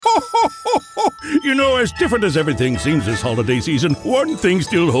You know, as different as everything seems this holiday season, one thing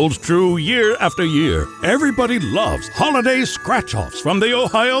still holds true year after year. Everybody loves holiday scratch-offs from the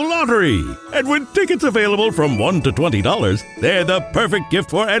Ohio Lottery. And with tickets available from $1 to $20, they're the perfect gift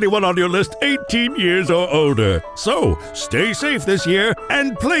for anyone on your list 18 years or older. So, stay safe this year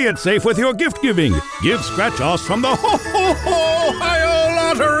and play it safe with your gift giving. Give scratch-offs from the Ohio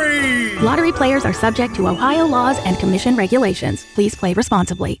Lottery! Lottery players are subject to Ohio laws and commission regulations. Please play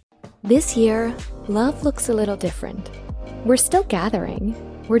responsibly. This year, love looks a little different. We're still gathering.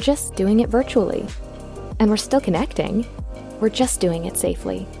 We're just doing it virtually. And we're still connecting. We're just doing it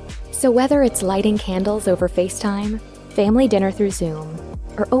safely. So whether it's lighting candles over FaceTime, family dinner through Zoom,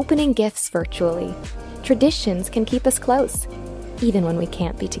 or opening gifts virtually, traditions can keep us close, even when we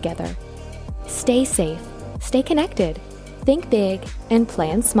can't be together. Stay safe, stay connected, think big, and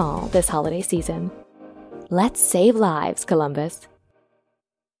plan small this holiday season. Let's save lives, Columbus.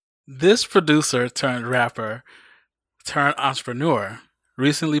 This producer turned rapper turned entrepreneur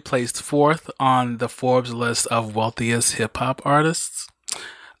recently placed fourth on the Forbes list of wealthiest hip-hop artists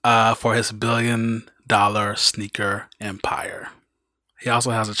for his billion-dollar sneaker empire. He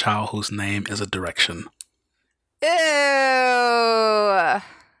also has a child whose name is a direction. Ew.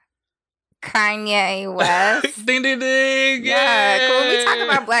 Kanye West. Ding, ding, ding. Yeah, cool. We talk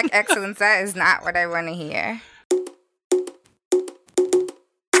about black excellence. That is not what I want to hear.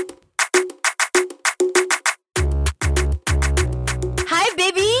 Hi,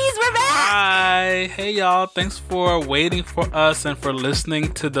 babies. We're back. Hi. Hey, y'all. Thanks for waiting for us and for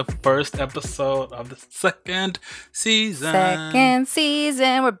listening to the first episode of the second season. Second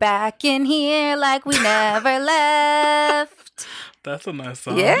season. We're back in here like we never left. That's a nice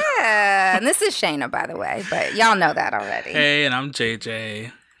song. Yeah. And this is Shayna, by the way, but y'all know that already. Hey, and I'm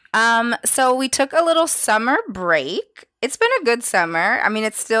JJ. So we took a little summer break. It's been a good summer. I mean,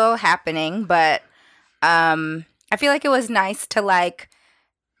 it's still happening, but I feel like it was nice to like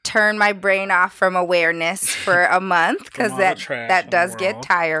turn my brain off from awareness for a month because that does get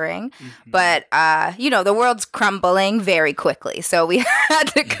tiring. Mm-hmm. But the world's crumbling very quickly, so we had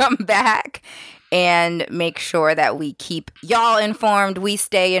to come back and make sure that we keep y'all informed, we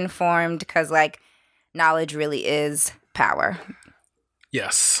stay informed, because like knowledge really is power.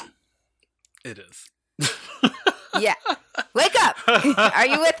 Yes, it is. Yeah. Wake up. Are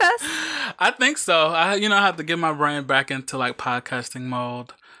you with us? I think so. I have to get my brain back into like podcasting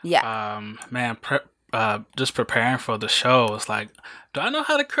mode. Yeah. Just preparing for the show. It's like, do I know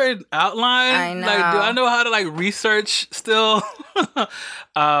how to create an outline? I know. Like, do I know how to like research still? But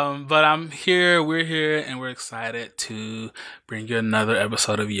I'm here. We're here, and we're excited to bring you another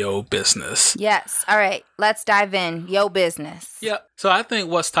episode of Yo Business. Yes. All right. Let's dive in. Yo Business. Yeah. So I think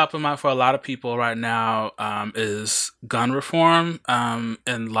what's top of mind for a lot of people right now is gun reform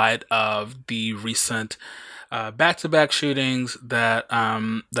in light of the recent back-to-back shootings that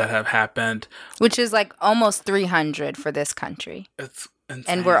have happened, which is like almost 300 for this country. It's insane.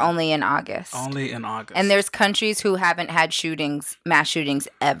 And we're only in August. And there's countries who haven't had mass shootings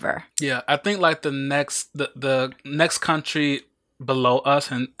ever. Yeah, I think like the next country below us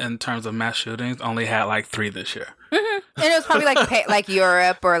in terms of mass shootings only had like 3 this year. Mm-hmm. And it was probably like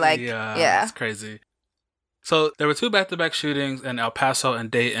Europe or like yeah, it's crazy. So there were 2 back-to-back shootings in El Paso and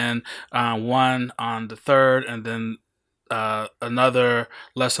Dayton, one on the 3rd, and then another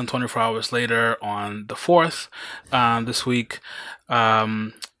less than 24 hours later on the 4th this week.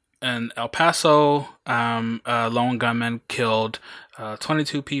 In El Paso, a lone gunman killed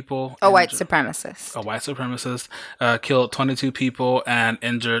 22 people. A white supremacist Killed 22 people and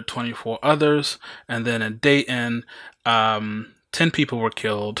injured 24 others. And then in Dayton, 10 people were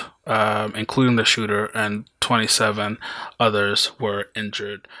killed, including the shooter, and 27 others were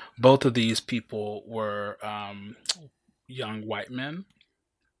injured. Both of these people were young white men.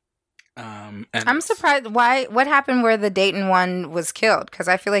 And I'm surprised. What happened where the Dayton one was killed? Because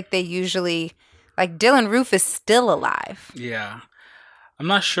I feel like they usually, like Dylan Roof is still alive. Yeah. I'm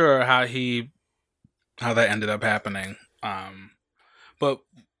not sure how that ended up happening. But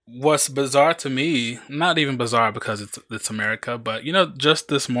what's bizarre to me, not even bizarre because it's America, but just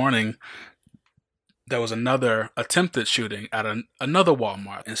this morning there was another attempted shooting at another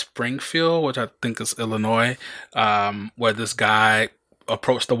Walmart in Springfield, which I think is Illinois, where this guy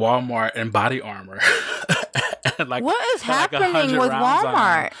approached the Walmart in body armor. What is happening with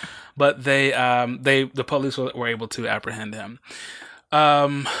Walmart? But the police were able to apprehend him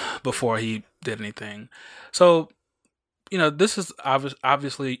before he did anything. So this is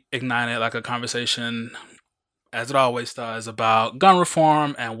obviously ignited like a conversation, as it always does, about gun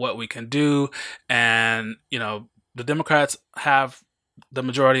reform and what we can do. And, the Democrats have the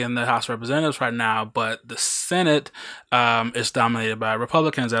majority in the House of Representatives right now, but the Senate is dominated by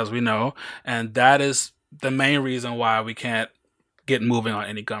Republicans, as we know, and that is the main reason why we can't get moving on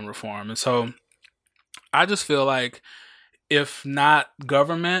any gun reform. And so I just feel like if not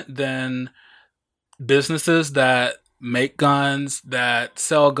government, then businesses that make guns, that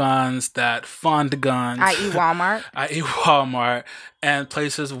sell guns, that fund guns, i.e. Walmart, and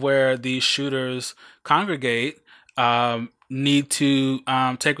places where these shooters congregate, need to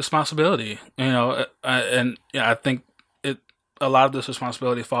take responsibility. I think a lot of this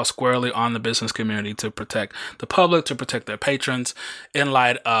responsibility falls squarely on the business community to protect the public, to protect their patrons, in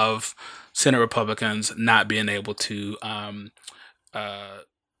light of Senate Republicans not being able to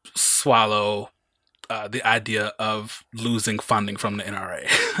swallow the idea of losing funding from the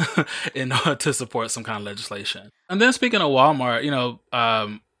NRA in order to support some kind of legislation. And then speaking of Walmart,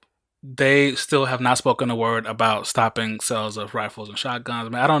 they still have not spoken a word about stopping sales of rifles and shotguns. I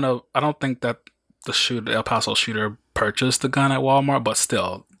mean, I don't know. I don't think that the El Paso shooter purchased the gun at Walmart, but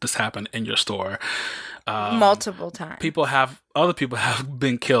still, this happened in your store. Multiple times. Other people have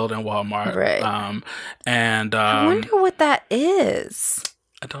been killed in Walmart. Right. I wonder what that is.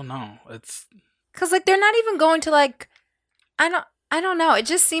 I don't know. It's because they're not even going to I don't know. It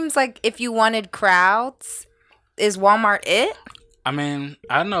just seems like if you wanted crowds, is Walmart it? I mean,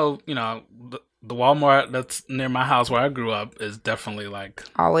 I know, the Walmart that's near my house where I grew up is definitely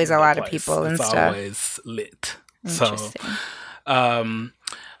always a lot of people and it's stuff. Always lit. Interesting. So,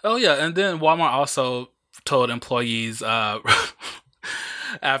 oh yeah, and then Walmart also told employees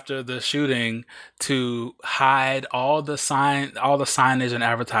after the shooting to hide all the signage and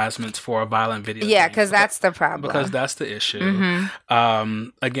advertisements for violent video. Yeah, because that's the problem. Because that's the issue. Mm-hmm.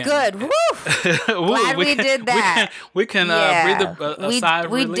 Again, good. Woo! Glad we did that. We can breathe a sigh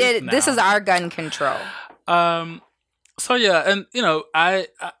of relief we did. now. This is our gun control. So yeah, and I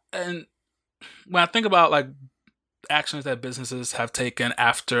when I think about actions that businesses have taken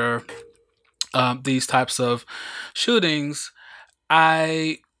after these types of shootings,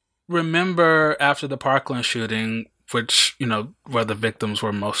 I remember after the Parkland shooting, which, where the victims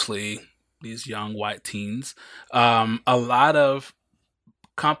were mostly these young white teens, a lot of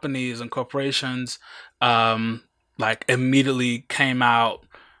companies and corporations, immediately came out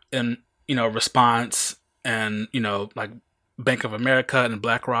in, response, and, Bank of America and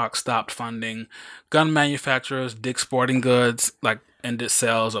BlackRock stopped funding gun manufacturers. Dick's Sporting Goods, ended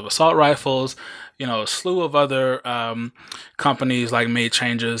sales of assault rifles. A slew of other companies made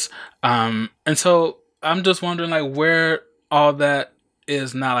changes. And so I'm just wondering where all that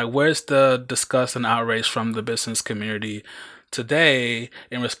is now. Where's the disgust and outrage from the business community today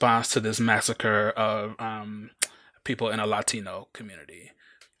in response to this massacre of people in a Latino community?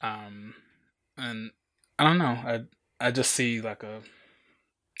 And I don't know. I just see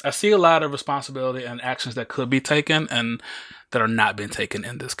I see a lot of responsibility and actions that could be taken and that are not being taken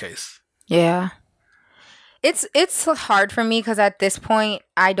in this case. Yeah. It's hard for me because at this point,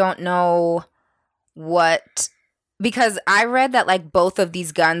 I don't know because I read that both of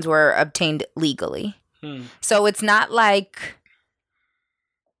these guns were obtained legally. So it's not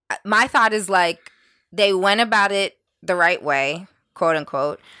my thought is they went about it the right way, quote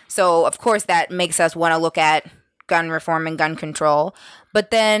unquote. So of course that makes us want to look at gun reform and gun control.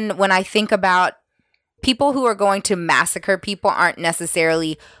 But then when I think about people who are going to massacre people aren't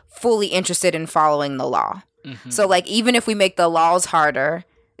necessarily fully interested in following the law. Mm-hmm. So even if we make the laws harder,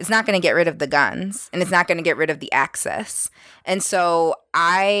 it's not going to get rid of the guns and it's not going to get rid of the access. And so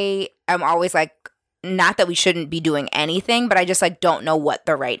I am always not that we shouldn't be doing anything, but I just don't know what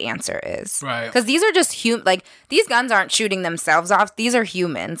the right answer is. Right. Because these are just these guns aren't shooting themselves off. These are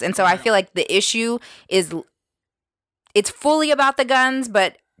humans. And so I feel the issue is it's fully about the guns,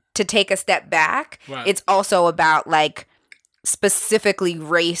 but to take a step back, it's also about specifically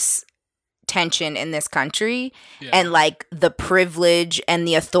race tension in this country and the privilege and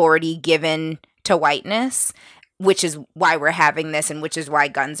the authority given to whiteness, which is why we're having this and which is why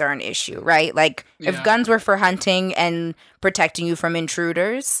guns are an issue, right? If guns were for hunting and protecting you from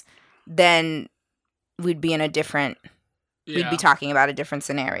intruders, then we'd be in we'd be talking about a different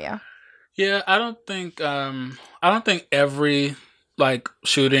scenario. Yeah, I don't think every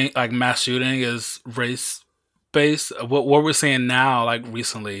shooting, mass shooting is race based. What we're seeing now,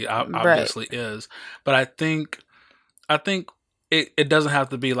 recently, obviously is. But I think it doesn't have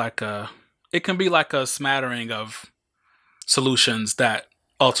to be it can be a smattering of solutions that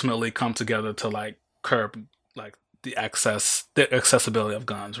ultimately come together to curb the accessibility of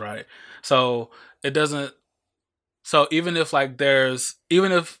guns, right? So it doesn't. So even if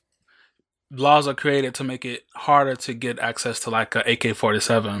laws are created to make it harder to get access to like a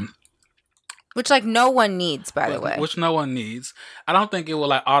AK-47. Which, like, no one needs, by the way. Which no one needs. I don't think it will,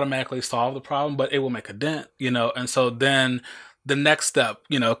 like, automatically solve the problem, but it will make a dent, you know? And so then the next step,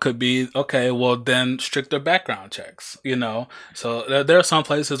 you know, could be, okay, well, then stricter background checks, you know? So there are some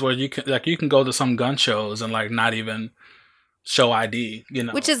places where you can go to some gun shows and, like, not even show ID, you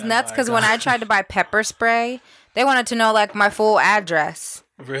know? Which is and nuts, because like, when I tried to buy pepper spray, they wanted to know, like, my full address.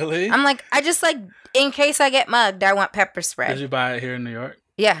 Really? I'm like, I just, like, in case I get mugged, I want pepper spray. Did you buy it here in New York?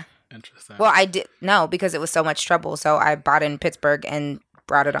 Yeah. Interesting. Well, I did no, because it was so much trouble. So I bought it in Pittsburgh and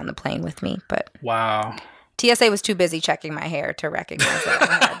brought it on the plane with me. But wow, TSA was too busy checking my hair to recognize that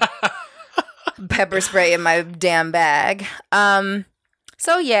I had pepper spray in my damn bag.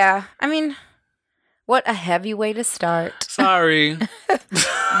 So yeah, I mean, what a heavy way to start. Sorry, but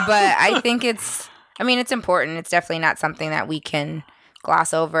I think it's important. It's definitely not something that we can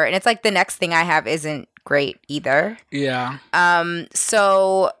gloss over. And it's like the next thing I have isn't great either. Yeah.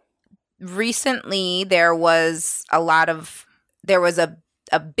 So recently there was a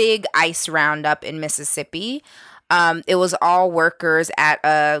big ICE roundup in Mississippi. It was all workers at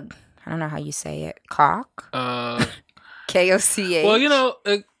I don't know how you say it, Koch? K-O-C-H. Well, you know,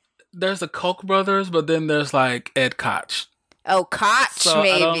 there's the Koch brothers, but then there's like Ed Koch. Oh, Koch, so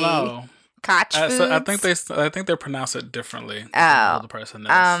maybe. I don't know. Koch Foods? So I think they pronounce it differently. Oh, the person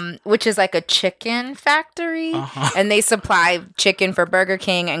is. Which is like a chicken factory, and they supply chicken for Burger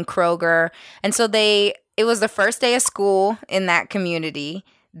King and Kroger. And so it was the first day of school in that community.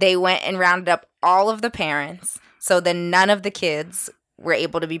 They went and rounded up all of the parents, so then none of the kids were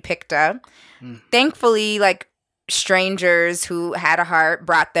able to be picked up. Thankfully, like, strangers who had a heart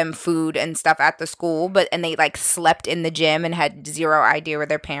brought them food and stuff at the school, and they like slept in the gym and had zero idea where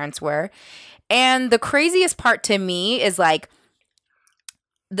their parents were. And the craziest part to me is like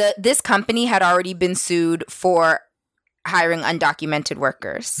this company had already been sued for hiring undocumented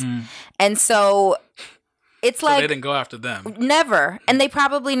workers. And so it's like they didn't go after them. Never. And they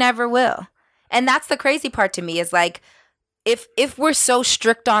probably never will. And that's the crazy part to me is like if we're so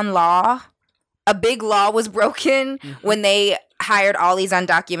strict on law, a big law was broken when they hired all these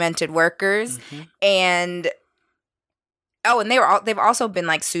undocumented workers, and they've also been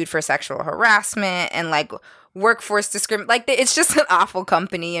like sued for sexual harassment and like workforce discrimination. Like it's just an awful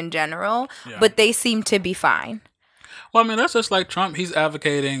company in general, but they seem to be fine. Well, I mean, that's just like Trump. He's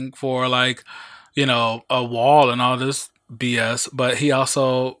advocating for like, you know, a wall and all this BS, but he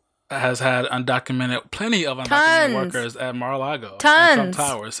also has had plenty of undocumented workers at Mar-a-Lago. Tons. And Trump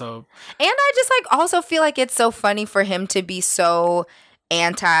Tower. So, and I just like also feel like it's so funny for him to be so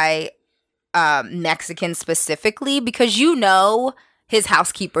anti Mexican specifically, because you know his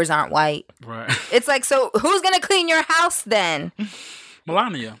housekeepers aren't white. Right. It's like, so who's gonna clean your house then?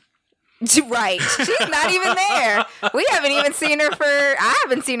 Melania. Right. She's not even there. I haven't seen her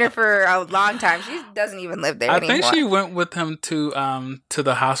for a long time. She doesn't even live there anymore. I think she went with him to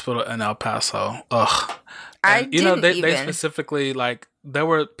the hospital in El Paso. Ugh. And, they specifically, like, there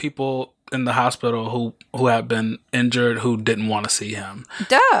were people in the hospital who had been injured who didn't want to see him.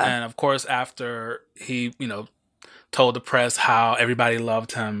 Duh. And of course, after he, you know, told the press how everybody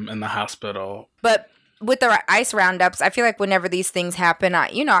loved him in the hospital. But with the ICE roundups, I feel like whenever these things happen, I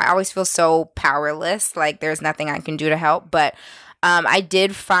always feel so powerless. Like there's nothing I can do to help. But I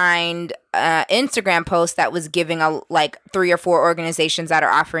did find an Instagram post that was giving like 3 or 4 organizations that are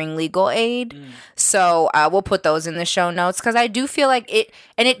offering legal aid. So we'll put those in the show notes, because I do feel like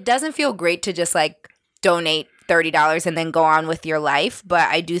it doesn't feel great to just like donate $30 and then go on with your life. But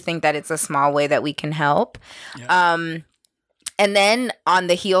I do think that it's a small way that we can help. Yeah. And then on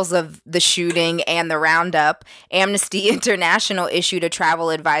the heels of the shooting and the roundup, Amnesty International issued a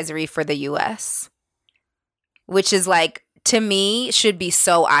travel advisory for the U.S., which is like, to me, should be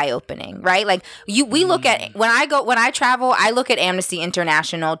so eye-opening, right? Like we look at, when I travel, I look at Amnesty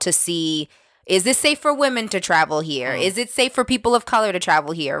International to see, is this safe for women to travel here? Is it safe for people of color to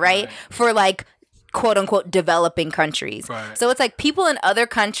travel here, right? For like, quote unquote, developing countries. Right. So it's like people in other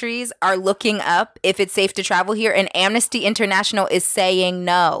countries are looking up if it's safe to travel here, and Amnesty International is saying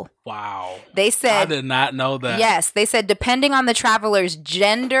no. Wow. They said, I did not know that. Yes. They said, depending on the traveler's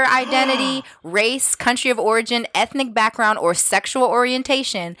gender identity, race, country of origin, ethnic background, or sexual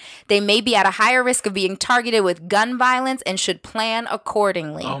orientation, they may be at a higher risk of being targeted with gun violence and should plan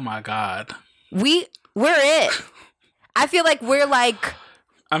accordingly. Oh my God. We're it. I feel like we're like,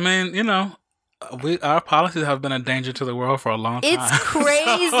 I mean, you know, our policies have been a danger to the world for a long time. It's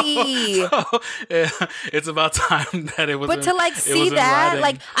crazy. So, it's about time that it was. But to like see that,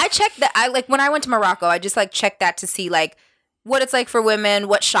 like I checked that. I like when I went to Morocco, I just like checked that to see like what it's like for women,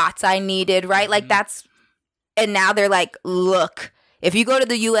 what shots I needed, right? Like that's, and now they're like, look, if you go to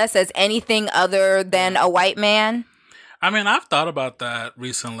the U.S. as anything other than a white man. I mean, I've thought about that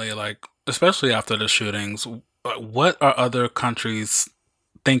recently, like, especially after the shootings. What are other countries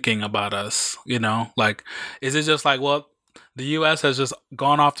thinking about us? You know, like, is it just like, well, the U.S. has just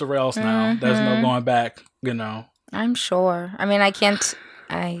gone off the rails now. There's no going back, you know? I'm sure. I mean, I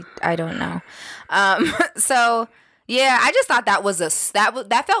don't know. So, yeah, I just thought that was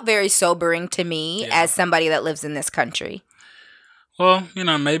that felt very sobering to me as somebody that lives in this country. Well, you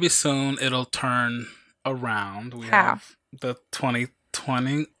know, maybe soon it'll turn around. We have the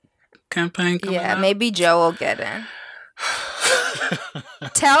 2020 campaign coming up. Maybe Joe will get in.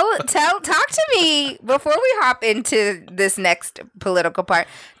 Talk to me before we hop into this next political part.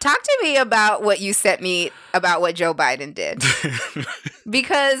 Talk to me about what you sent me about what Joe Biden did.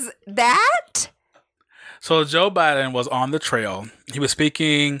 Because So Joe Biden was on the trail. He was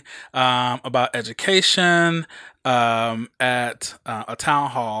speaking about education at a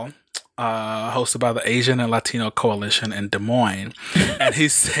town hall hosted by the Asian and Latino Coalition in Des Moines. And he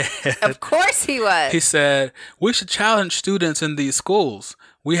said... Of course he was. He said, we should challenge students in these schools.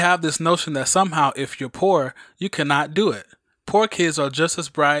 We have this notion that somehow if you're poor, you cannot do it. Poor kids are just as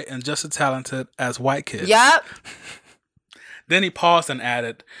bright and just as talented as white kids. Yep. Then he paused and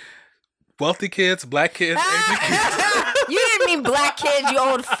added... Wealthy kids, black kids, Asian kids. You didn't mean black kids, you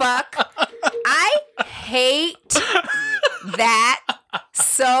old fuck. I hate that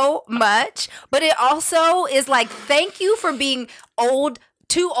so much. But it also is like, thank you for being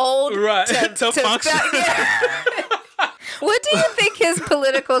too old right. to function. What do you think his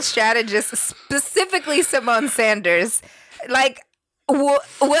political strategist, specifically Simone Sanders, like,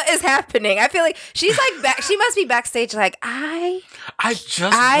 what is happening? I feel like she's like she must be backstage like, I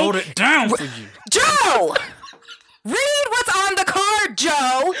wrote it down for you. Joe! Read what's on the card,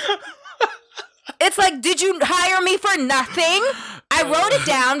 Joe! It's like, did you hire me for nothing? I wrote it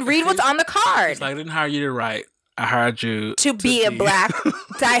down. Read what's on the card. It's like, I didn't hire you to write. I hired you to be a black.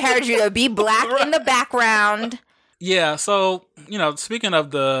 I hired you to be black in the background. Yeah, so, you know, speaking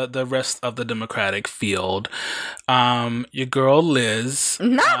of the rest of the Democratic field, your girl Liz.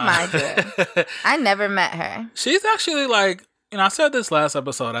 Not my girl. I never met her. She's actually like, you know, I said this last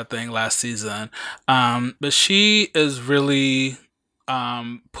episode, I think, last season, but she is really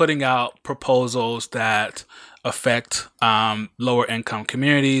putting out proposals that affect lower income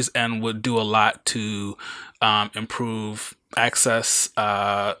communities and would do a lot to improve access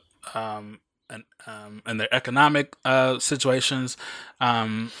and their economic situations,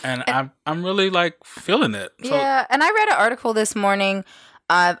 and I'm really like feeling it. So, yeah, and I read an article this morning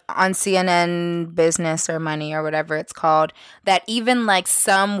on CNN Business or Money or whatever it's called, that even like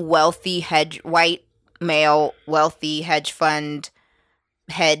some wealthy white male wealthy hedge fund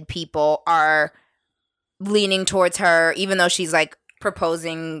head people are leaning towards her, even though she's like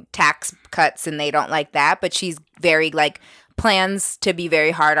proposing tax cuts and they don't like that, but she's very like plans to be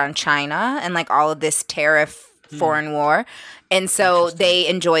very hard on China and like all of this tariff foreign war. And so they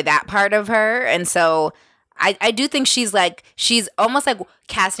enjoy that part of her. And so I do think she's almost like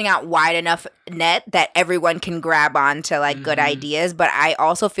casting out wide enough net that everyone can grab on to like good ideas. But I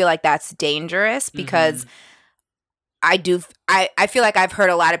also feel like that's dangerous because I feel like I've heard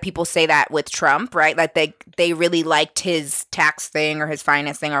a lot of people say that with Trump, right? Like they really liked his tax thing or his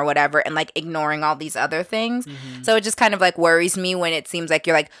finance thing or whatever and like ignoring all these other things. So it just kind of like worries me when it seems like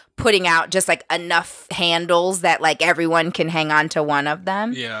you're like putting out just like enough handles that like everyone can hang on to one of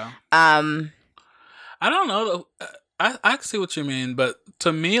them. Yeah. I don't know. I see what you mean, but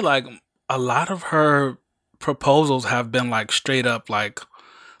to me, like a lot of her proposals have been like straight up like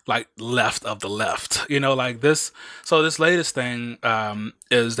left of the left, you know, like this. So this latest thing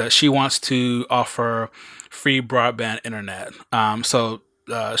is that she wants to offer free broadband internet. So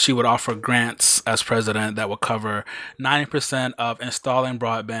she would offer grants as president that would cover 90% of installing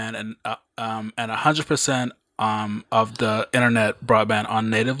broadband and 100% of the internet broadband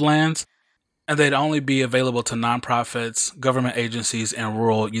on native lands. And they'd only be available to nonprofits, government agencies, and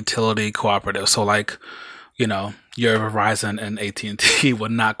rural utility cooperatives. So like, you know, your Verizon and AT&T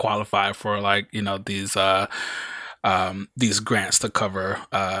would not qualify for like, you know, these grants to cover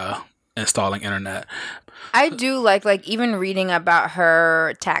installing internet. I do like even reading about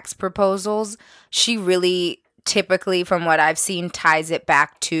her tax proposals, she really typically, from what I've seen, ties it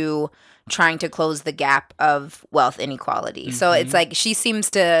back to trying to close the gap of wealth inequality. So it's like she seems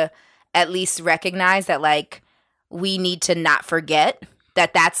to at least recognize that like we need to not forget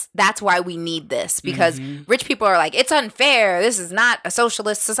that's why we need this, because rich people are like, it's unfair, this is not a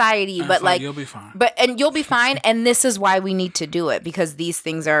socialist society, but like you'll be fine. And you'll be fine, and this is why we need to do it, because these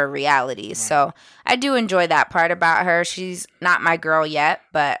things are realities. Right. So I do enjoy that part about her. She's not my girl yet,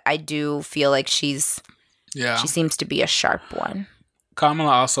 but I do feel like she seems to be a sharp one.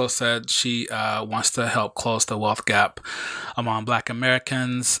 Kamala also said she wants to help close the wealth gap among Black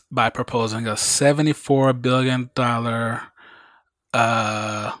Americans by proposing a $74 billion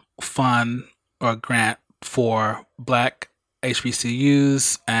fund or grant for Black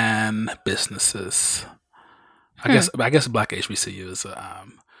HBCUs and businesses. I guess Black HBCU is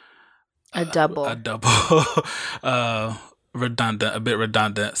a double redundant, a bit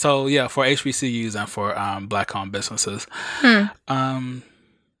redundant. So yeah, for HBCUs and for Black-owned businesses.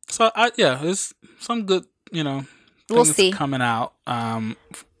 So there's some good, we'll see coming out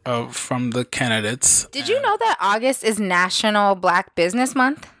from the candidates. Did you know that August is National Black Business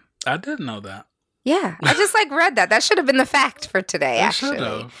Month? I didn't know that. Yeah, I just read that. That should have been the fact for today, actually.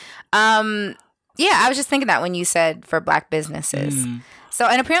 Yeah, I was just thinking that when you said for Black businesses. So,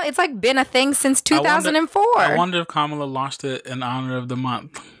 and apparently it's been a thing since 2004. I wonder if Kamala launched it in honor of the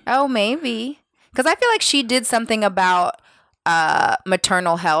month. Oh, maybe. Because I feel like she did something about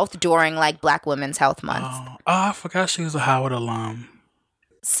maternal health during Black Women's Health Month. Oh, I forgot she was a Howard alum.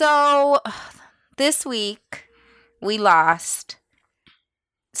 So, this week we lost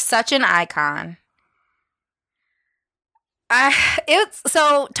such an icon.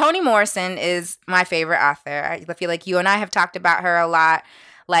 So Toni Morrison is my favorite author. I feel like you and I have talked about her a lot.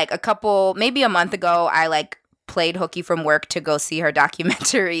 Maybe a month ago, I played hooky from work to go see her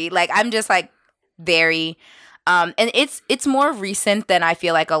documentary. I'm just very, and it's more recent than I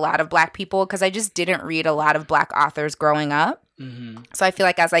feel like a lot of Black people, because I just didn't read a lot of Black authors growing up. So I feel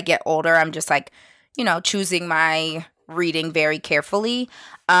like as I get older, I'm just choosing my reading very carefully.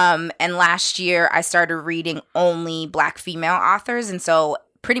 And last year I started reading only Black female authors, and so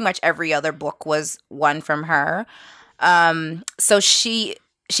pretty much every other book was one from her. So she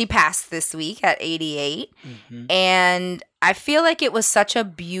passed this week at 88, and I feel like it was such a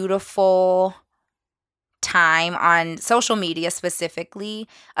beautiful time on social media specifically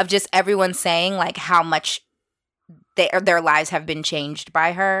of just everyone saying how much their lives have been changed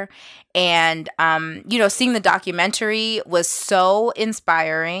by her. And, seeing the documentary was so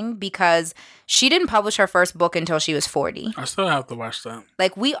inspiring because she didn't publish her first book until she was 40. I still have to watch that.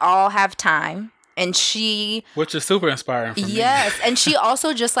 We all have time. And which is super inspiring for me. Yes. And she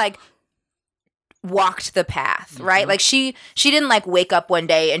also just walked the path, right? She didn't wake up one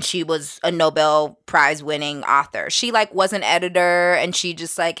day and she was a Nobel Prize winning author. She was an editor, and she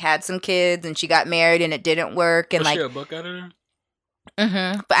just had some kids, and she got married and it didn't work. And was she a book editor?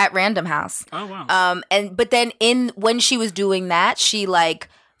 But at Random House. Oh wow. But then when she was doing that, she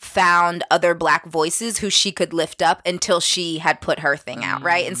found other Black voices who she could lift up until she had put her thing out,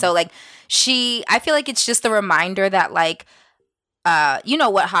 right? And so I feel like it's just a reminder that what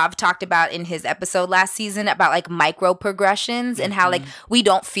Hav talked about in his episode last season about micro progressions and how we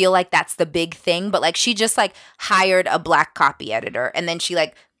don't feel like that's the big thing, but she just hired a Black copy editor, and then she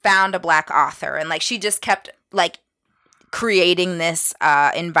found a Black author, and she just kept creating this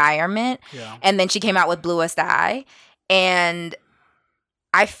environment. Yeah. And then she came out with Bluest Eye, and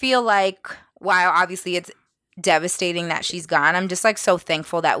I feel while obviously it's devastating that she's gone, I'm just so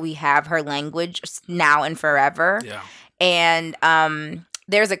thankful that we have her language now and forever. Yeah. And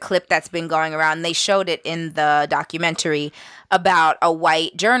there's a clip that's been going around. They showed it in the documentary about a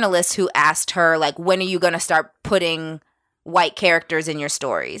white journalist who asked her, when are you going to start putting white characters in your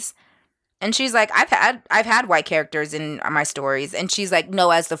stories? And she's like, I've had white characters in my stories. And she's like,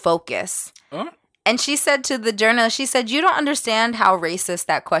 no, as the focus. Huh? And she said to the journalist, she said, you don't understand how racist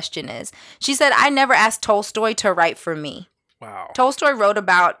that question is. She said, I never asked Tolstoy to write for me. Wow. Tolstoy wrote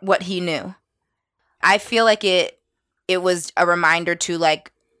about what he knew. I feel like it was a reminder to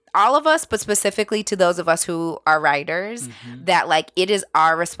all of us, but specifically to those of us who are writers, that it is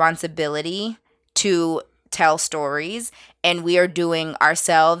our responsibility to tell stories, and we are doing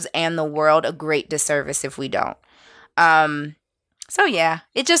ourselves and the world a great disservice if we don't. So yeah,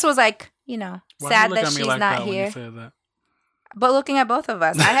 it just was sad that she's not here. But looking at both of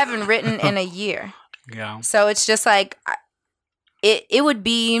us, I haven't written in a year. Yeah. So it's just it would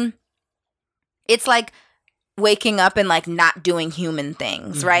be, it's waking up and not doing human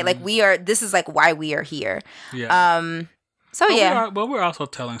things, right? This is why we are here. Yeah. But we're also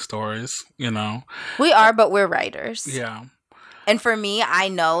telling stories, We are, but we're writers. Yeah. And for me, I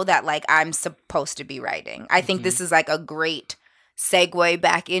know that I'm supposed to be writing. I think this is a great segue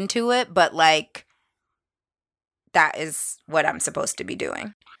back into it, but that is what I'm supposed to be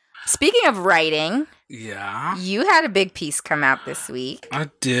doing. Speaking of writing, Yeah. you had a big piece come out this week. I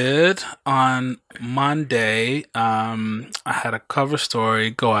did. On Monday, I had a cover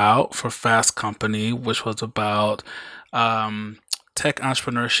story go out for Fast Company, which was about tech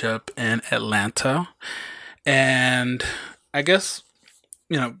entrepreneurship in Atlanta. And I guess,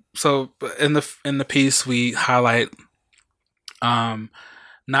 so in the piece we highlight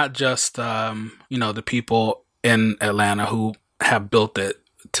not just the people in Atlanta who have built it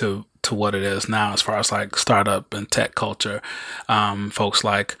to what it is now as far as like startup and tech culture. Folks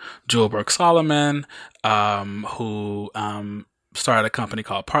like Jewel Burke-Solomon, who started a company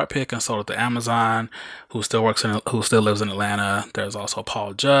called PartPick and sold it to Amazon, who still lives in Atlanta. There's also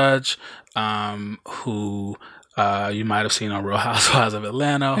Paul Judge, who you might have seen on Real Housewives of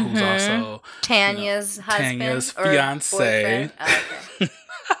Atlanta, who's also Tanya's husband, Tanya's or fiance.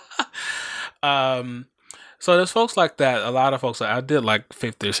 Oh, okay. So there's folks like that. A lot of folks. I did like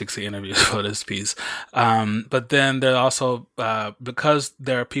 50 or 60 interviews for this piece. But then there are also, because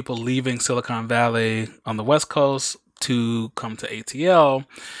there are people leaving Silicon Valley on the West Coast to come to ATL,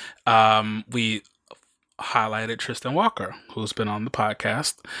 we highlighted Tristan Walker, who's been on the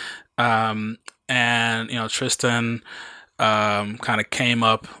podcast. And Tristan kind of came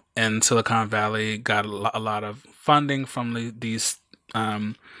up in Silicon Valley, got a lot of funding from these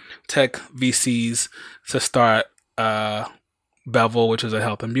tech VCs to start Bevel, which is a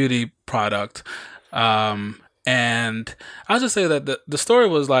health and beauty product. And I'll just say that the story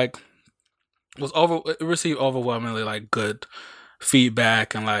it received overwhelmingly like good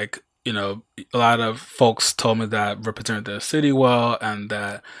feedback, and like a lot of folks told me that represented their city well and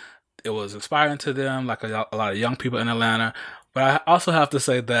that it was inspiring to them, like a lot of young people in Atlanta. But I also have to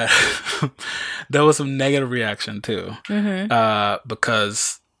say that there was some negative reaction too,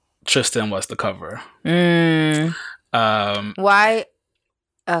 because Tristan was the cover. Why?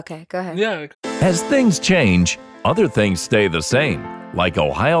 Okay, go ahead. Yeah. As things change, other things stay the same, like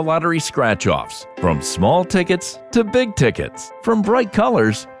Ohio Lottery scratch-offs. From small tickets to big tickets, from bright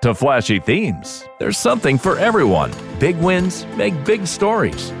colors to flashy themes. There's something for everyone. Big wins make big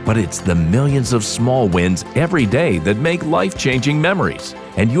stories, but it's the millions of small wins every day that make life-changing memories.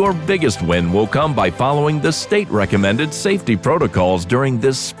 And your biggest win will come by following the state-recommended safety protocols during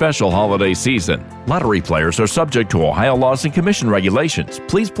this special holiday season. Lottery players are subject to Ohio laws and commission regulations.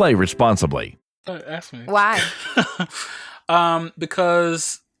 Please play responsibly. Ask me. Why?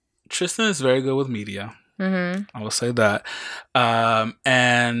 Because Tristan is very good with media. I will say that.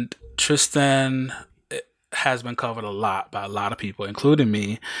 And Tristan has been covered a lot by a lot of people, including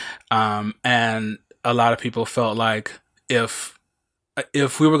me. And a lot of people felt like if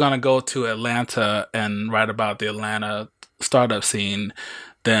we were going to go to Atlanta and write about the Atlanta startup scene,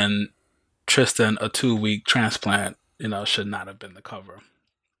 then Tristan, a 2-week transplant, should not have been the cover.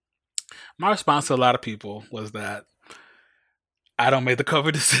 My response to a lot of people was that I don't make the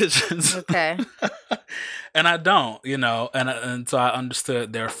cover decisions. Okay. And I don't, and so I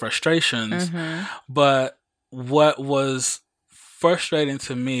understood their frustrations. But what was frustrating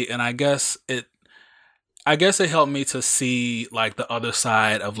to me, and I guess it helped me to see like the other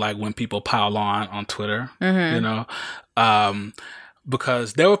side of like when people pile on Twitter,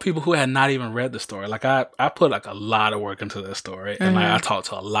 because there were people who had not even read the story. Like I put like a lot of work into this story, and like I talked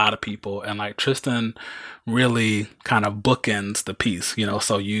to a lot of people, and like Tristan really kind of bookends the piece,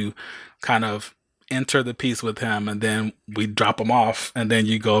 so you kind of enter the piece with him, and then we drop him off, and then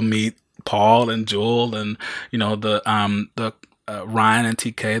you go meet Paul and Jewel and the Ryan and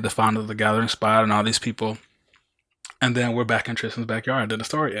TK, the founder of the Gathering Spot, and all these people, and then we're back in Tristan's backyard, and then the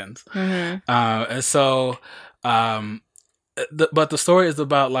story ends. And so but the story is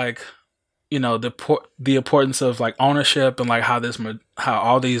about like the importance of like ownership, and like how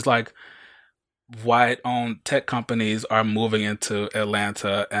all these like white-owned tech companies are moving into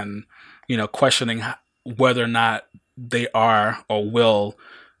Atlanta, and questioning whether or not they are or will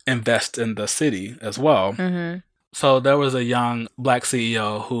invest in the city as well. So there was a young Black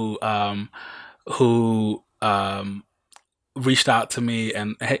CEO who reached out to me,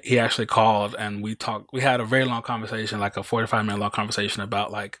 and he actually called, and we talked. We had a very long conversation, like a 45-minute long conversation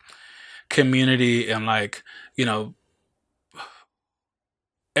about like community and like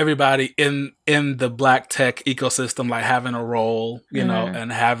everybody in the Black tech ecosystem like having a role,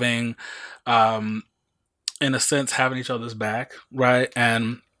 and having in a sense having each other's back, right?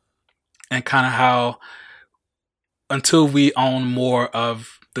 And kind of how until we own more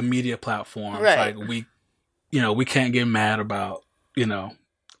of the media platforms, right, like we can't get mad about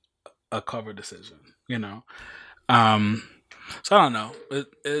a cover decision, So I don't know.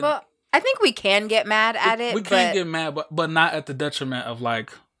 Well, I think we can get mad at it. We can get mad, but not at the detriment of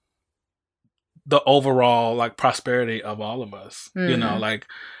like the overall like prosperity of all of us. You know, like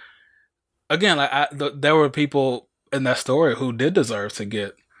again, like there were people in that story who did deserve to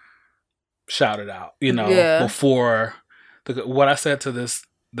get shouted out. You know, before what I said to this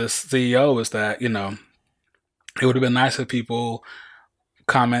CEO is that, you know, it would have been nice if people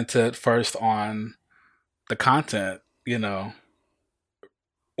commented first on the content, you know,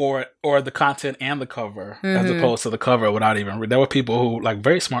 or the content and the cover, as opposed to the cover without even there were people who, like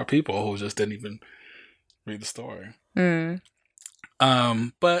very smart people, who just didn't even read the story. But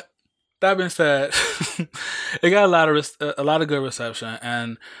that being said, it got a lot of good reception,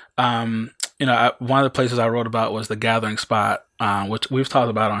 and you know, one of the places I wrote about was the Gathering Spot, which we've talked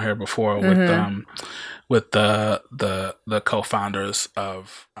about on here before with the co-founders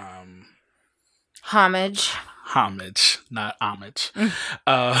of Homage, not homage.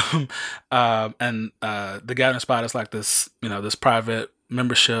 And the Gathering Spot is like this, you know, this private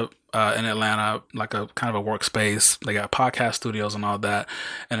membership in Atlanta, like a kind of a workspace. They got podcast studios and all that,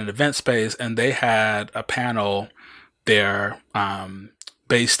 and an event space. And they had a panel there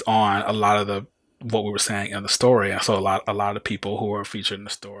based on a lot of what we were saying in the story. And so a lot of people who were featured in the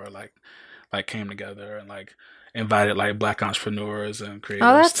story like came together and like invited like Black entrepreneurs and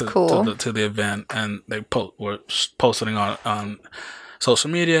creators to the event, and they were posting on social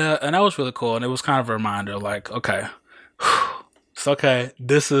media, and that was really cool. And it was kind of a reminder, like, okay, it's okay.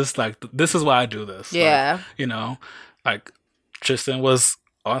 This is why I do this. Yeah, like, you know, like Tristan was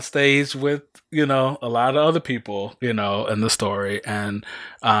on stage with, you know, a lot of other people, you know, in the story, and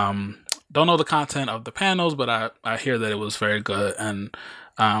don't know the content of the panels, but I hear that it was very good, and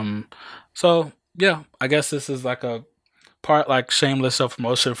so. Yeah, I guess this is like a part like shameless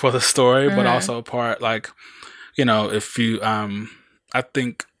self-promotion for the story, but also a part like, you know, if you, I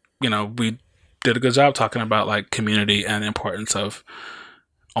think, you know, we did a good job talking about like community and the importance of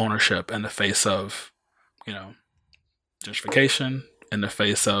ownership in the face of, you know, gentrification, in the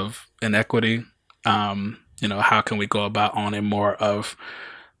face of inequity. You know, how can we go about owning more of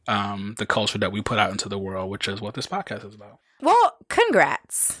the culture that we put out into the world, which is what this podcast is about. Well,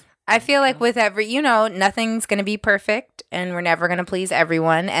 congrats. I feel like with you know, nothing's going to be perfect and we're never going to please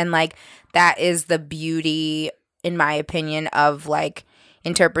everyone. And like, that is the beauty, in my opinion, of like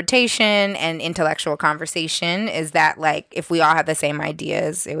interpretation and intellectual conversation, is that like, if we all had the same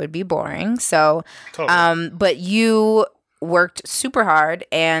ideas, it would be boring. So, totally. But you worked super hard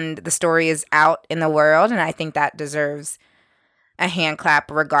and the story is out in the world. And I think that deserves a hand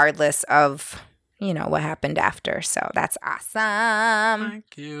clap regardless of, you know, what happened after. So that's awesome.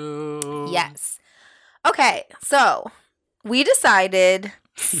 Thank you. Yes. Okay. So we decided,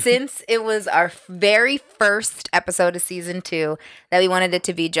 since it was our very first episode of season 2, that we wanted it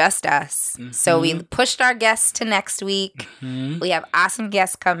to be just us. So we pushed our guests to next week. We have awesome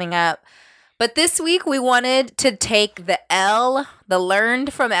guests coming up. But this week we wanted to take the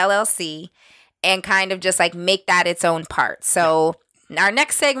learned from LLC, and kind of just like make that its own part. So our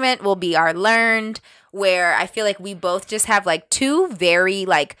next segment will be our learned, where I feel like we both just have like 2 very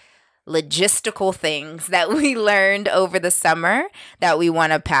like logistical things that we learned over the summer that we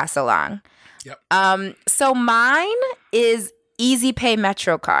want to pass along. Yep. So mine is Easy Pay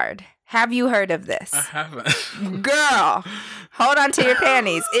MetroCard. Have you heard of this? I haven't. Girl, hold on to your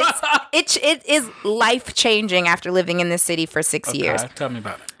panties. It is life-changing after living in this city for 6 years. Tell me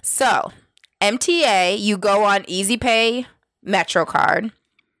about it. So, MTA, you go on Easy Pay MetroCard,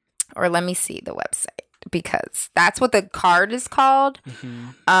 or let me see the website, because that's what the card is called.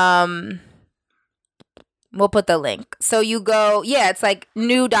 We'll put the link. So you go, it's like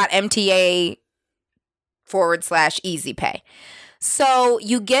new.mta/easypay. So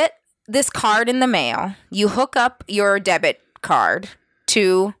you get this card in the mail. You hook up your debit card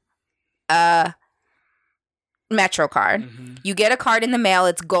to a MetroCard. You get a card in the mail.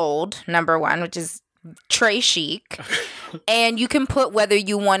 It's gold, number 1, which is très chic. And you can put whether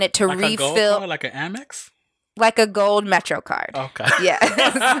you want it to like refill. A gold card, like an Amex? Like a gold MetroCard. Okay.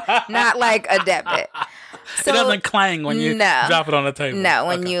 Yeah. Not like a debit. So, it doesn't clang when you drop it on the table. No,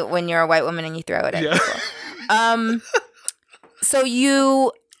 when you're a white woman and you throw it at people. So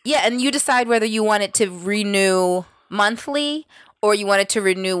and you decide whether you want it to renew monthly or you want it to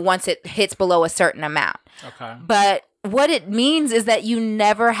renew once it hits below a certain amount. Okay. But what it means is that you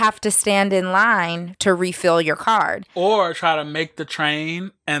never have to stand in line to refill your card. Or try to make the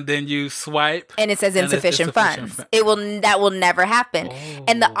train and then you swipe and it says insufficient funds. That will never happen. Oh.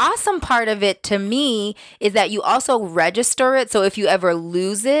 And the awesome part of it to me is that you also register it. So if you ever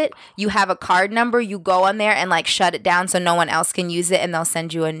lose it, you have a card number, you go on there and like shut it down so no one else can use it, and they'll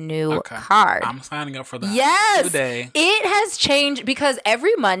send you a new card. I'm signing up for that. Yes. Today. It has changed because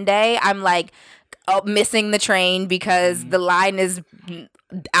every Monday I'm like missing the train because the line is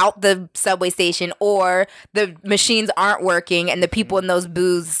out the subway station, or the machines aren't working and the people in those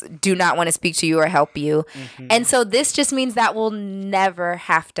booths do not want to speak to you or help you. And so this just means that will never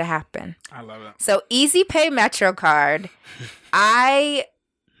have to happen. I love it. So Easy Pay MetroCard.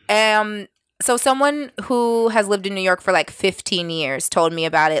 So someone who has lived in New York for like 15 years told me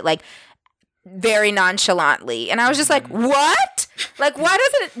about it, like very nonchalantly. And I was just like, what? Like, why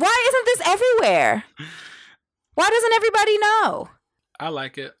isn't this everywhere? Why doesn't everybody know? I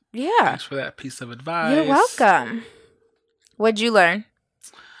like it. Yeah. Thanks for that piece of advice. You're welcome. What'd you learn?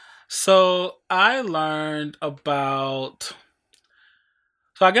 So I learned about.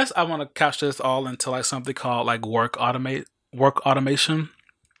 So I guess I want to couch this all into like something called like work automation.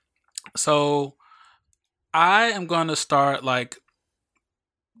 So I am going to start like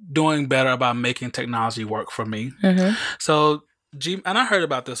doing better about making technology work for me. So and I heard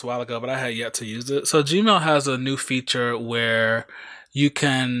about this a while ago, but I had yet to use it. So Gmail has a new feature where you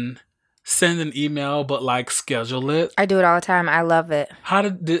can send an email, but like schedule it. I do it all the time. I love it. How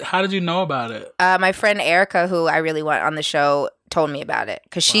did you know about it? My friend Erica, who I really want on the show, told me about it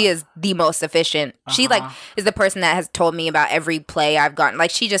because she is the most efficient. She like is the person that has told me about every play I've gotten.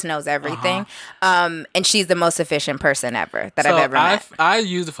 Like she just knows everything. And she's the most efficient person ever that I've ever met. I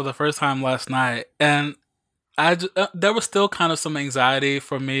used it for the first time last night, and there was still kind of some anxiety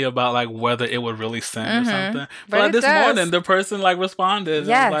for me about like whether it would really send or something. But like this morning, the person like responded.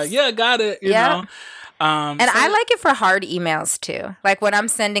 Yes. And was like, yeah, got it. You know. And I like it for hard emails too. Like when I'm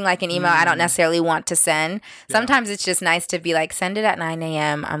sending like an email I don't necessarily want to send. Sometimes it's just nice to be like, send it at 9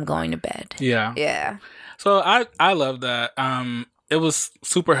 a.m. I'm going to bed. Yeah. Yeah. So I love that. It was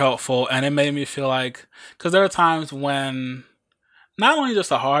super helpful, and it made me feel like, because there are times when not only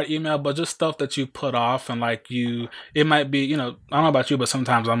just a hard email, but just stuff that you put off, and like it might be, I don't know about you, but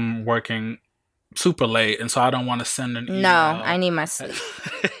sometimes I'm working super late, and so I don't want to send an email. No, I need my sleep.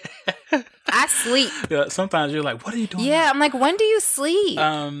 I sleep. Yeah, sometimes you're like, what are you doing? Yeah, I'm like, when do you sleep?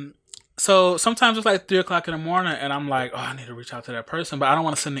 So sometimes it's like 3:00 in the morning, and I'm like, oh, I need to reach out to that person, but I don't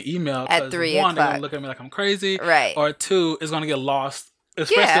want to send an email at 3 1, o'clock. they're gonna look at me like I'm crazy, right? Or 2, it's gonna get lost,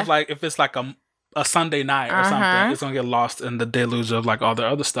 especially if it's like a Sunday night or something. It's gonna get lost in the deluge of like all the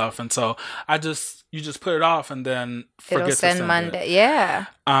other stuff, and so you just put it off, and then forget to send Monday. It. Yeah.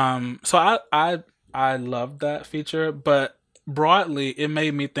 So I love that feature, but broadly, it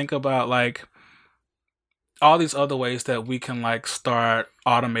made me think about like all these other ways that we can like start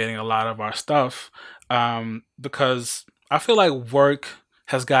automating a lot of our stuff, because I feel like work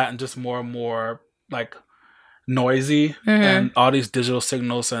has gotten just more and more like noisy, and all these digital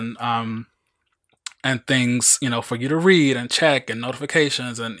signals and things, for you to read and check and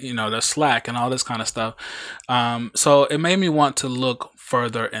notifications and, there's Slack and all this kind of stuff. So it made me want to look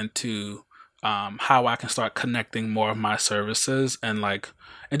further into how I can start connecting more of my services and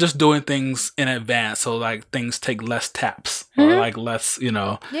just doing things in advance, so like things take less taps or like less,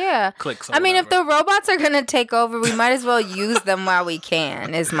 clicks. I mean, if the robots are gonna take over, we might as well use them while we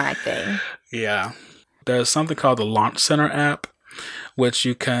can. Is my thing. Yeah, there's something called the Launch Center app, which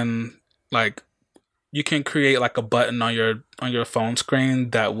you can create like a button on your phone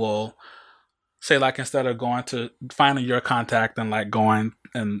screen that will say, like, instead of going to finding your contact and like going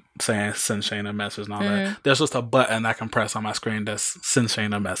and saying send Shayna a message and all that, there's just a button I can press on my screen that's send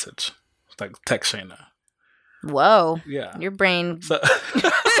Shayna a message. It's like text Shayna. Whoa. Yeah. Your brain. So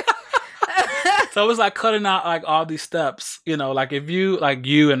it was like cutting out like all these steps, like if you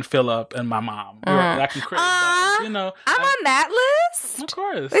and Philip and my mom, I can create buttons, I'm on that list? Of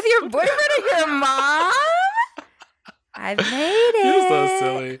course. With your boyfriend and your mom? I've made it. You're so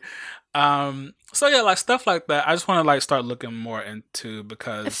silly. So yeah, like stuff like that. I just want to like start looking more into,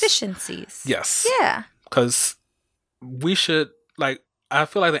 because efficiencies. Yes. Yeah. Because we should I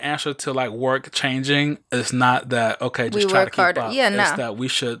feel like the answer to like work changing is not that just try to keep harder. up. Yeah, no. It's that we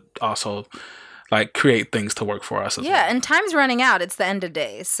should also like create things to work for us as well. And time's running out. It's the end of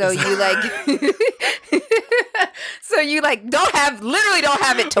days. So you literally don't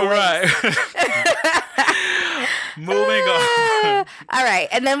have it to waste. Moving on. All right.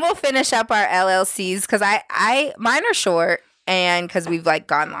 And then we'll finish up our LLCs, because mine are short. and because we've like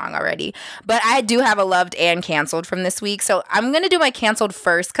gone long already. But I do have a loved and canceled from this week. So I'm going to do my canceled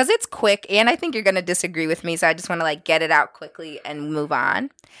first because it's quick and I think you're going to disagree with me. So I just want to like get it out quickly and move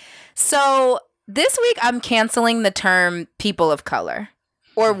on. So this week I'm canceling the term people of color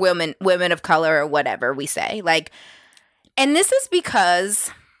or women of color or whatever we say. Like, and this is because,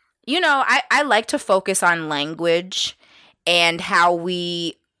 you know, I like to focus on language and how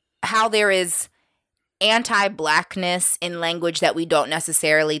there is anti-blackness in language that we don't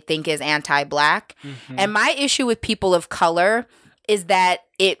necessarily think is anti-black. Mm-hmm. And my issue with people of color is that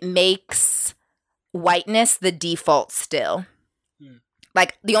it makes whiteness the default still.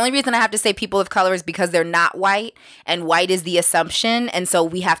 Like, the only reason I have to say people of color is because they're not white, and white is the assumption, and so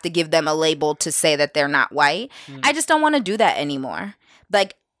we have to give them a label to say that they're not white. I just don't want to do that anymore.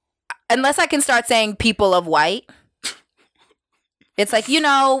 Like, unless I can start saying people of white, it's like, you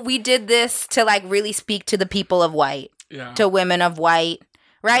know, we did this to, like, really speak to the people of white, to women of white,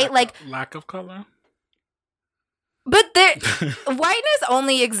 right? Lack of color? But whiteness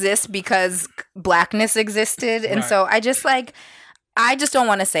only exists because blackness existed, and so I just don't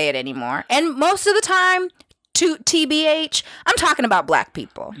want to say it anymore. And most of the time, to TBH, I'm talking about black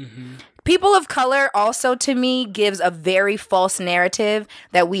people. Mm-hmm. People of color also, to me, gives a very false narrative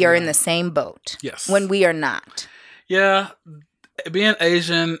that we are in the same boat. Yes. When we are not. Yeah. Being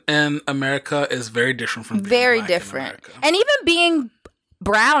Asian in America is very different from being very black different. in America. And even being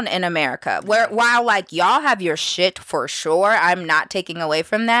brown in America, where while like y'all have your shit for sure, I'm not taking away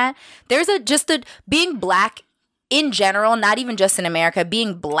from that. There's being black in general, not even just in America,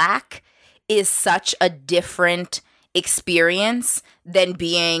 being black is such a different experience than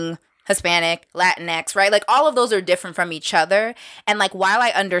being Hispanic, Latinx, right? Like all of those are different from each other. And like while I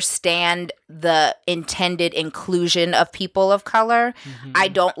understand the intended inclusion of people of color, I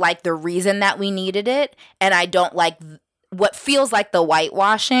don't like the reason that we needed it. And I don't like what feels like the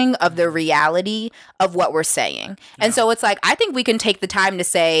whitewashing of the reality of what we're saying. And so it's like, I think we can take the time to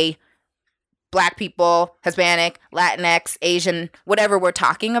say black people, Hispanic, Latinx, Asian, whatever we're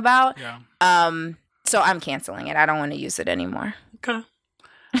talking about. Yeah. So I'm canceling it. I don't want to use it anymore. Okay.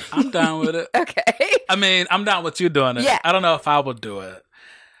 I'm down with it. Okay. I mean, I'm down with you doing it. Yeah. I don't know if I would do it.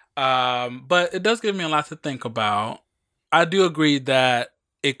 But it does give me a lot to think about. I do agree that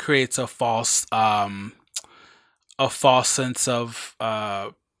it creates a false sense of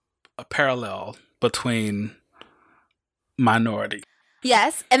a parallel between minority.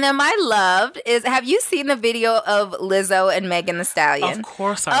 Yes. And then my love is, have you seen the video of Lizzo and Megan Thee Stallion? Of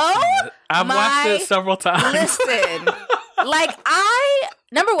course I've seen it. I've watched it several times. Listen, like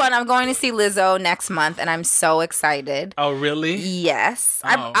number one, I'm going to see Lizzo next month and I'm so excited. Oh, really? Yes.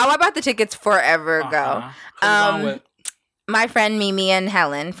 Oh. I bought the tickets forever ago. Who you going with? My friend Mimi and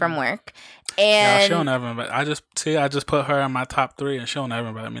Helen from work. Yeah, And she don't ever invite. I just put her in my top 3 and she don't ever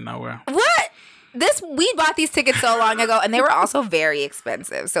invite me nowhere. What? We bought these tickets so long ago and they were also very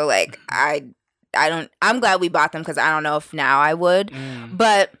expensive. So like I'm glad we bought them because I don't know if now I would.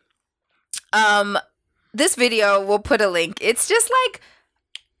 But this video, we'll put a link. It's just like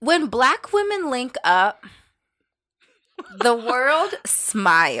when black women link up, the world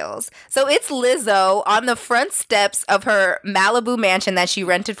smiles. So it's Lizzo on the front steps of her Malibu mansion that she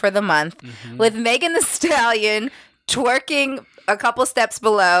rented for the month with Megan Thee Stallion twerking a couple steps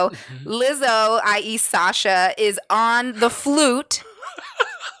below. Lizzo, i.e. Sasha, is on the flute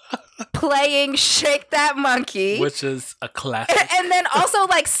playing Shake That Monkey. Which is a classic. And then also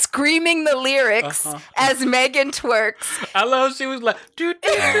like screaming the lyrics as Megan twerks. I love she was like, do, do,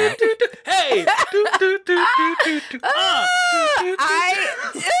 do, do, do. Hey, do, do, do, do, do, do.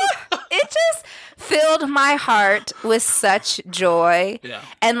 It just filled my heart with such joy. Yeah.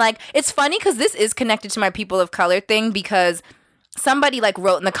 And like, it's funny because this is connected to my people of color thing because somebody like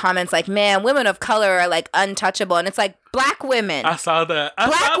wrote in the comments like, man, women of color are like untouchable. And it's like, black women. I saw that.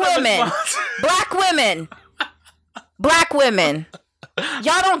 Black women.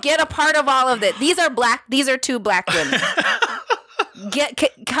 Y'all don't get a part of all of it. These are 2 black women.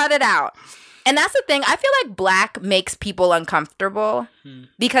 Cut it out. And that's the thing. I feel like black makes people uncomfortable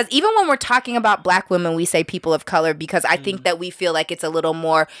because even when we're talking about black women, we say people of color because I think that we feel like it's a little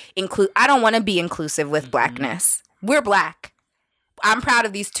more I don't want to be inclusive with blackness. We're black. I'm proud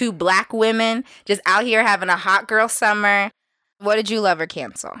of these 2 black women just out here having a hot girl summer. What did you love or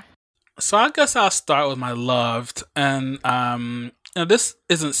cancel? So I guess I'll start with my loved. And this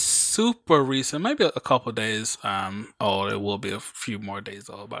isn't super recent, maybe a couple days old. It will be a few more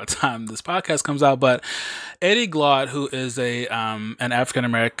days old by the time this podcast comes out. But Eddie Glaude, who is an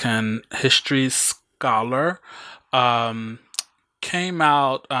African-American history scholar, came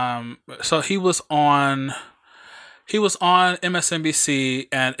out. So he was on... he was on MSNBC,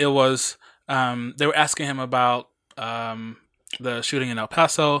 and it was they were asking him about the shooting in El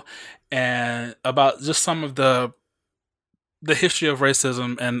Paso and about just some of the history of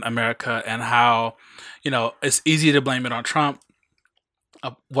racism in America and how, it's easy to blame it on Trump,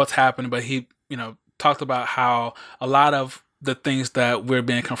 what's happened, but he, talked about how a lot of the things that we're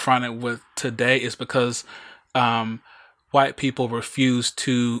being confronted with today is because white people refuse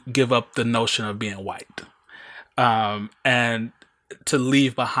to give up the notion of being white, and to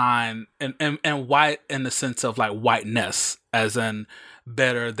leave behind and white in the sense of like whiteness, as in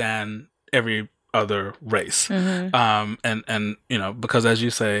better than every other race. And because as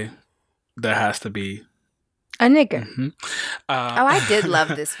you say, there has to be a nigger. I did love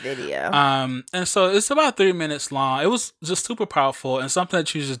this video. And so it's about 3 minutes long. It was just super powerful and something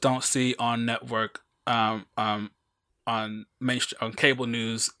that you just don't see on network, on mainstream, on cable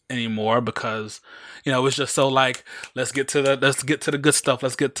news anymore, because it's just so like, let's get to the good stuff,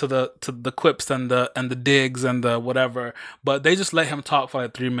 let's get to the quips and the digs and the whatever, but they just let him talk for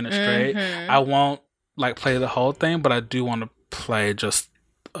like 3 minutes straight. I won't like play the whole thing, but I do want to play just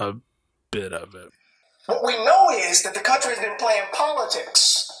a bit of it. What we know is that the country has been playing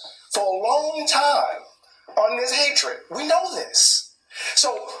politics for a long time on this hatred. We know this.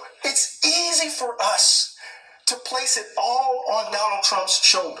 So it's easy for us to place it all on Donald Trump's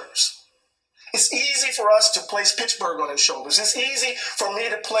shoulders. It's easy for us to place Pittsburgh on his shoulders. It's easy for me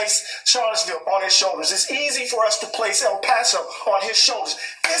to place Charlottesville on his shoulders. It's easy for us to place El Paso on his shoulders.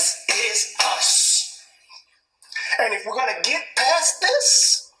 This is us. And if we're going to get past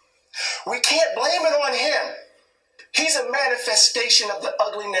this, we can't blame it on him. He's a manifestation of the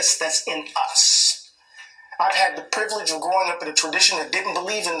ugliness that's in us. I've had the privilege of growing up in a tradition that didn't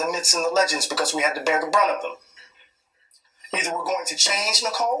believe in the myths and the legends because we had to bear the brunt of them. Either we're going to change,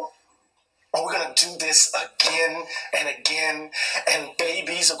 Nicole, or we're going to do this again and again, and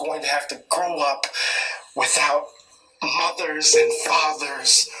babies are going to have to grow up without mothers and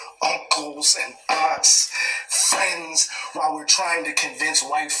fathers, uncles and aunts, friends, while we're trying to convince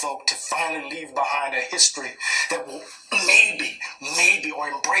white folk to finally leave behind a history that will maybe, or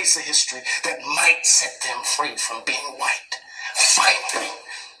embrace a history that might set them free from being white. Finally.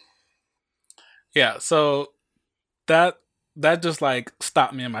 Yeah, so that just like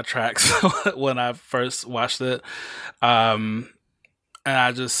stopped me in my tracks when I first watched it. And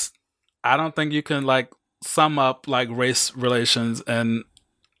I don't think you can like sum up like race relations in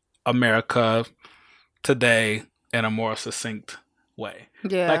America today in a more succinct way.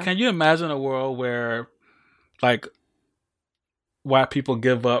 Yeah. Like, can you imagine a world where like white people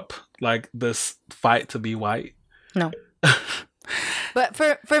give up like this fight to be white? No. But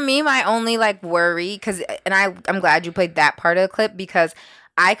for me, my only like worry, I'm glad you played that part of the clip, because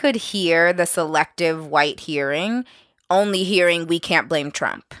I could hear the selective white hearing, only hearing we can't blame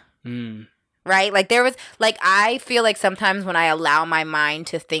Trump. Right? Like there was, like, I feel like sometimes when I allow my mind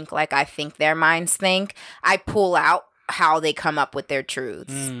to think like I think their minds think, I pull out how they come up with their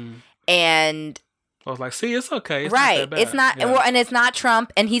truths. And I was like, see, it's okay. It's right. Not that bad. It's not, yeah. well, and it's not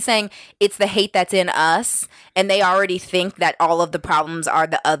Trump. And he's saying it's the hate that's in us. And they already think that all of the problems are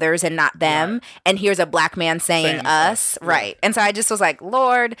the others and not them. Right. And here's a black man saying us. Right. And so I just was like,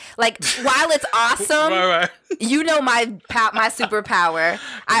 Lord, like, while it's awesome, right. You know my superpower.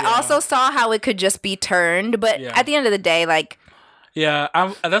 I also saw how it could just be turned. But at the end of the day, like, yeah,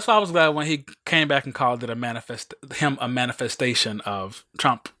 that's why I was glad when he came back and called it a manifestation of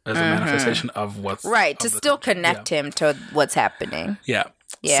Trump as a manifestation of what's right, to still connect him to what's happening. Yeah.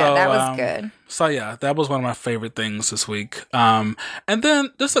 Yeah, so, that was good. So yeah, that was one of my favorite things this week. And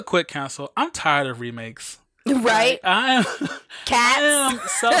then just a quick cancel. I'm tired of remakes. Right? I am. Cats. I am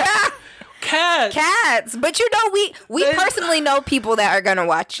so Cats. But you know, we personally know people that are gonna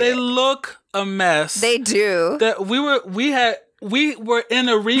watch it. They look a mess. They do. That we were in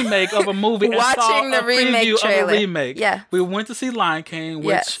a remake of a movie and watching saw the a preview trailer. of a remake. Yeah. We went to see Lion King,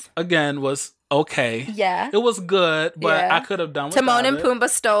 which again was okay. Yeah. It was good, but I could have done without Timon and it. Pumbaa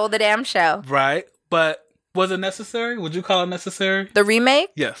stole the damn show. Right. But was it necessary? Would you call it necessary? The remake?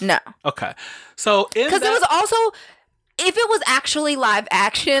 Yes. No. Okay. So because it was also, if it was actually live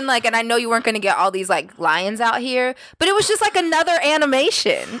action, like, and I know you weren't going to get all these like lions out here, but it was just like another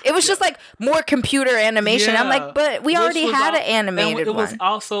animation. It was just like more computer animation. Yeah. I'm like, but we already had an animated one. It was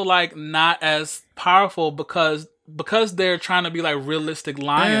also like not as powerful because they're trying to be like realistic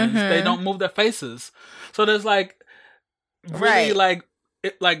lions. They don't move their faces, so there's like really like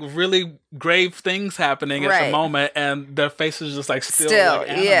really grave things happening at the moment, and their faces just like still like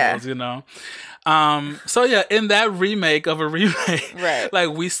animals, you know. So yeah, in that remake of a remake, right, like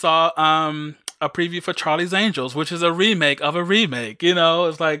we saw a preview for Charlie's Angels, which is a remake of a remake. You know,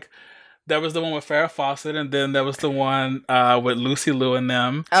 it's like there was the one with Farrah Fawcett, and then there was the one with Lucy Liu and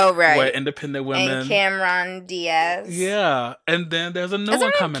them. Oh, right. Where independent women. And Cameron Diaz. Yeah. And then there's a new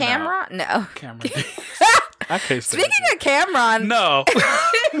one coming Cameron? out. No. Cameron Diaz. I can't say Speaking of Cameron. No.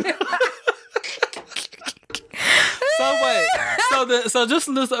 So just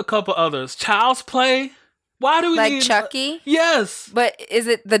list a couple others. Child's Play. Why do we need Chucky? Yes. But is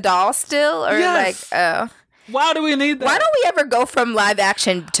it the doll still? Or yes. Why do we need that? Why don't we ever go from live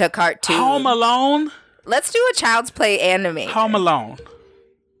action to cartoon? Home Alone? Let's do a Child's Play anime. Home Alone.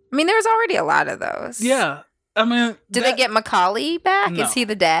 I mean, there was already a lot of those. Yeah. I mean, did they get Macaulay back? No. Is he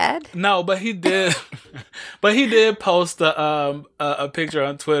the dad? No, but he did. But he did post a picture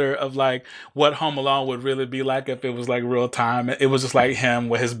on Twitter of like what Home Alone would really be like if it was like real time. It was just like him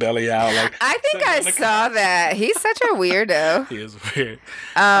with his belly out. Like I think I saw that. He's such a weirdo. He is weird.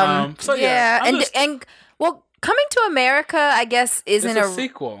 So yeah, and well, Coming to America, I guess, isn't a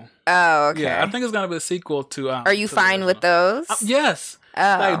sequel. Oh, okay. Yeah, I think it's gonna be a sequel to. Are you fine with those? Yes. Oh.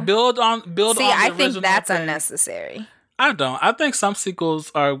 Like build on. See, I think that's unnecessary. I don't. I think some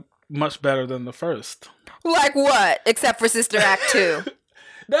sequels are much better than the first. Like what? Except for Sister Act 2.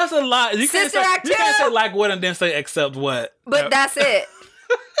 That's a lot. Sister Act 2. You can't say like what and then say except what. But that's it.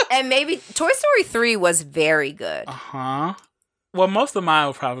 And maybe Toy Story 3 was very good. Well, most of mine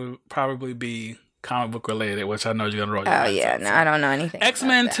will probably be comic book related, which I know you're gonna roll your eyes yeah, no, I don't know anything.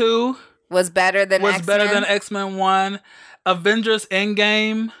 X-Men 2 was better than X-Men 1. Avengers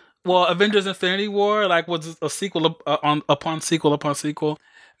Endgame, well, Avengers Infinity War, like was a sequel upon sequel.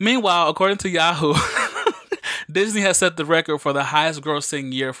 Meanwhile, according to Yahoo, Disney has set the record for the highest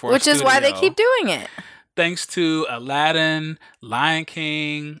grossing year for which is why they keep doing it. Thanks to Aladdin, Lion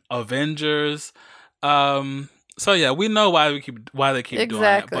King, Avengers. So yeah, we know why they keep doing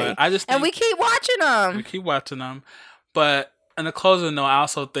it. But I just think and we keep watching them. We keep watching them. But in a closing note, I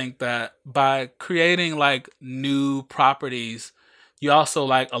also think that by creating like new properties, you also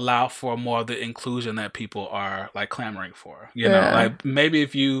like allow for more of the inclusion that people are like clamoring for. You know, like maybe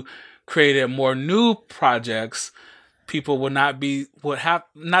if you created more new projects, people would not to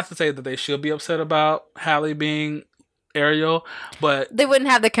say that they should be upset about Halle being Ariel, but they wouldn't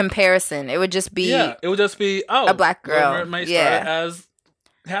have the comparison. It would just be a black girl. As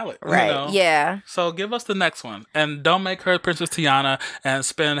Halle, right? You know? Yeah. So give us the next one, and don't make her Princess Tiana and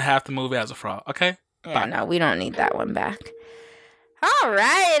spend half the movie as a frog. Okay? Yeah, no, we don't need that one back.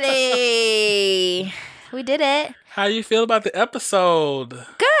 Alrighty, we did it. How you feel about the episode?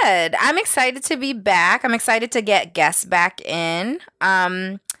 Good. I'm excited to be back. I'm excited to get guests back in.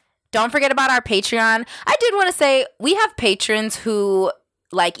 Don't forget about our Patreon. I did want to say we have patrons who,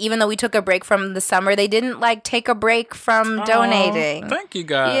 like, even though we took a break from the summer, they didn't, like, take a break from donating. Thank you,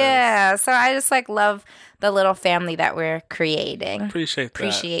 guys. Yeah, so I just, like, love the little family that we're creating.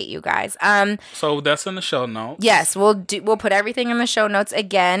 Appreciate you guys. So that's in the show notes. Yes, we'll put everything in the show notes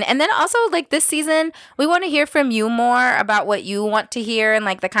again. And then also, like, this season, we want to hear from you more about what you want to hear and,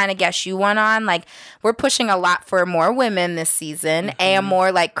 like, the kind of guests you want on. Like, we're pushing a lot for more women this season and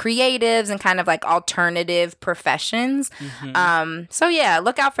more, like, creatives and kind of, like, alternative professions. So, yeah,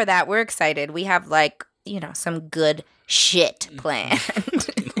 look out for that. We're excited. We have, like, you know, some good shit planned.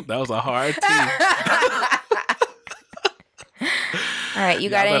 That was a hard team. All right, you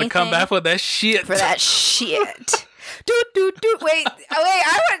got anything? Come back for that shit. For that shit. do. Wait.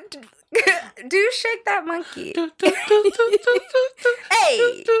 I want do shake that monkey.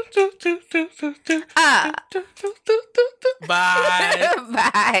 Hey. Bye.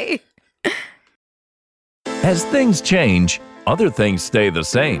 Bye. As things change, other things stay the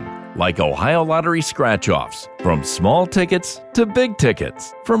same. Like Ohio Lottery scratch-offs. From small tickets to big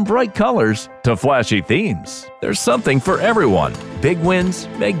tickets. From bright colors to flashy themes. There's something for everyone. Big wins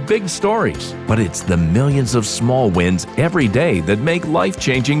make big stories. But it's the millions of small wins every day that make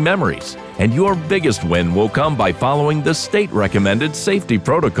life-changing memories. And your biggest win will come by following the state-recommended safety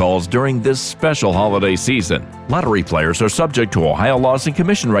protocols during this special holiday season. Lottery players are subject to Ohio laws and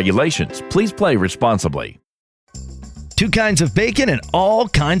commission regulations. Please play responsibly. 2 kinds of bacon and all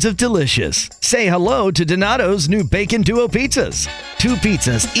kinds of delicious. Say hello to Donato's new Bacon Duo pizzas. 2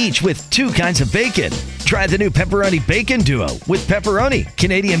 pizzas, each with 2 kinds of bacon. Try the new Pepperoni Bacon Duo with pepperoni,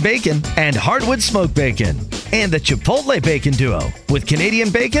 Canadian bacon, and hardwood smoked bacon. And the Chipotle Bacon Duo with Canadian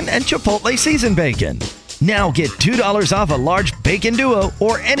bacon and Chipotle seasoned bacon. Now get $2 off a large Bacon Duo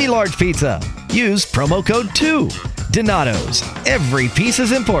or any large pizza. Use promo code 2. Donato's. Every piece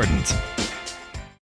is important.